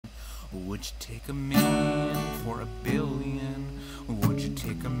Would you take a million for a billion? Would you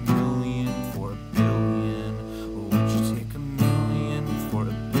take a million for a billion? Would you take a million for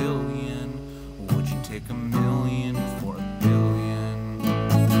a billion? Would you take a million for a billion?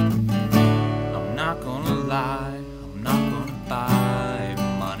 I'm not gonna lie, I'm not gonna buy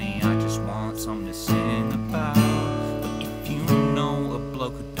money, I just want something to sing about. But if you know a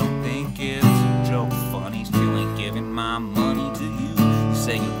bloke who don't think it's a joke funny, still ain't giving my money to you.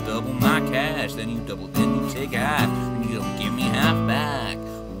 Say you'll double my cash, then you double, then you take half, and you don't give me half back.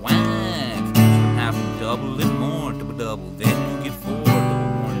 Wack! So half and double it more, double, then you get four.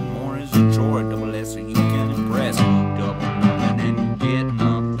 Double more is a chore, double less so you can impress. Double nothing and you get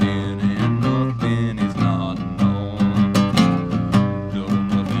nothing, and nothing is not known. Double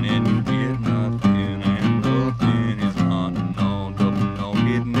nothing and you get nothing, and nothing is not known. Double no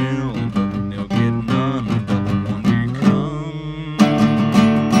get nil, double nil get none, double one become.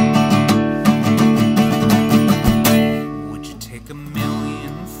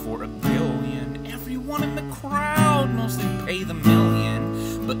 For a billion, everyone in the crowd knows they pay the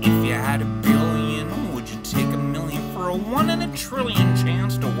million. But if you had a billion, would you take a million for a 1 in a trillion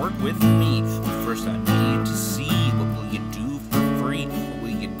chance to work with me? But first I need to see, what will you do for free? What will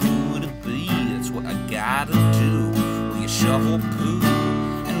you do to be? That's what I gotta do. Will you shovel poo?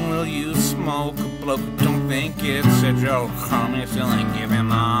 And will you smoke a bloke who don't think it's a joke? Homie, still ain't giving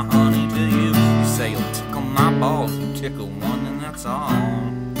my honey to you. You say you'll tickle my balls, you tickle one and that's all.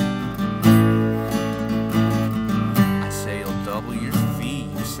 Double your fee,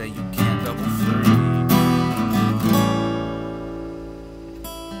 you say you can't double free.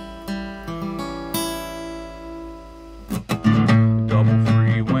 Double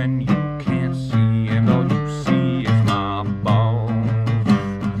free when you can't see, and all you see is my balls.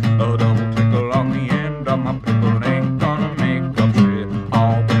 A double tickle on the end of my pickle ain't gonna make up shit.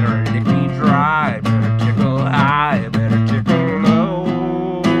 All better lick me dry, better tickle high, better tickle low.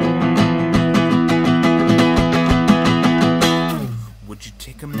 Would you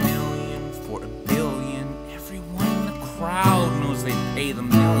take a million for a billion? Everyone in the crowd knows they pay the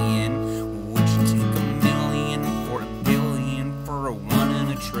million. Would you take a million for a billion for a 1 in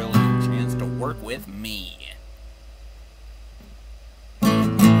a trillion chance to work with me?